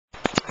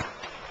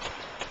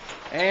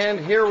And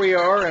here we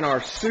are in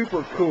our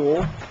super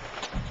cool,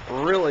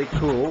 really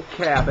cool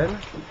cabin.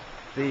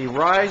 The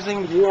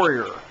Rising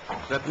Warrior.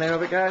 Is that the name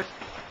of it, guys?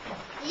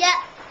 Yeah.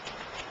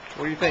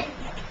 What do you think?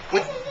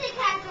 This is the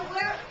cabin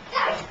where...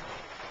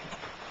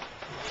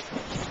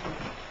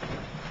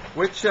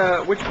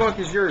 Which bunk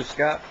is yours,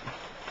 Scott?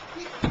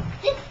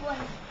 This one.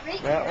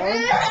 Right That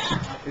here.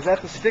 one? Is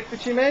that the stick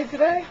that you made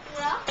today?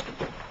 Yeah.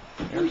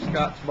 There's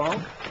Scott's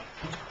bunk.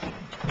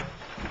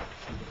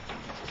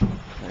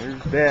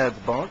 There's Dad's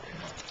bunk.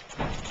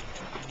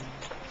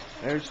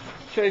 There's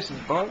Chase's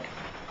bunk.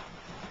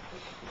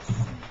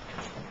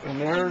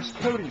 And there's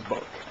Cody's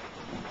bunk.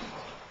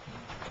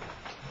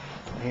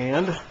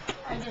 And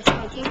I'm just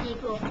making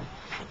people.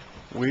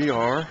 we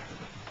are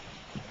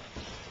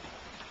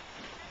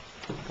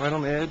right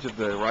on the edge of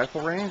the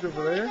rifle range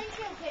over there.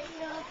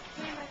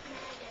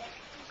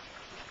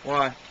 Why?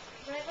 Right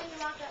when you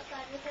walk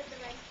outside, look at the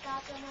red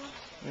spots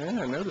almost.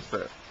 Yeah, I noticed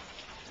that.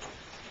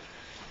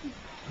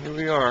 Here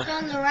we are. It's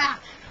on the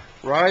rock.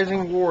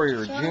 Rising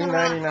Warrior, It's on June the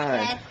rock, 99.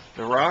 Dad.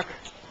 The rock?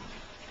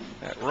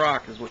 That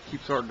rock is what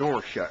keeps our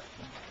door shut.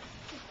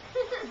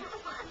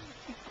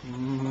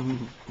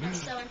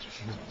 That's so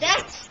interesting.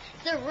 That's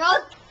the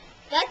rock.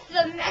 That's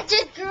the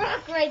magic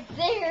rock right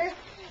there.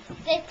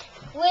 That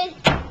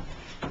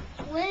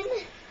when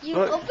you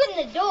Look.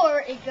 open the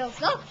door, it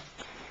goes up.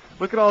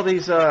 Look at all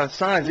these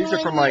signs. These are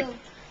from like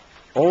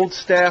Old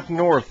Staff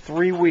North,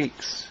 3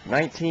 weeks,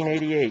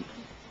 1988.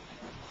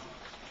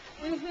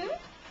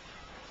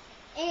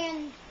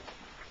 And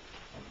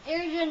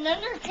there's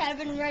another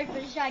cabin right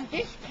beside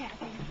this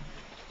cabin.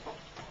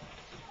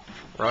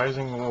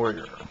 Rising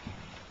Warrior.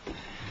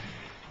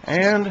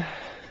 And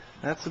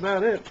that's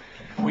about it.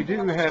 We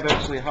do have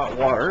actually hot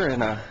water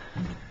and a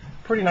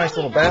pretty nice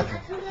little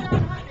bathroom.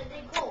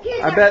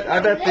 I bet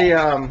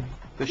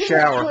the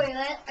shower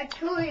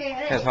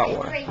has hot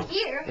water. Right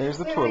here. There's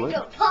the where toilet. we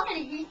go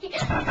potty.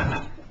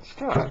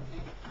 Scott.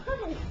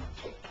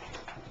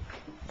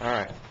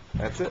 Alright,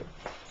 that's it.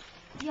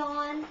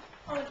 Yawn.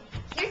 Oh,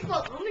 here's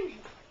what woman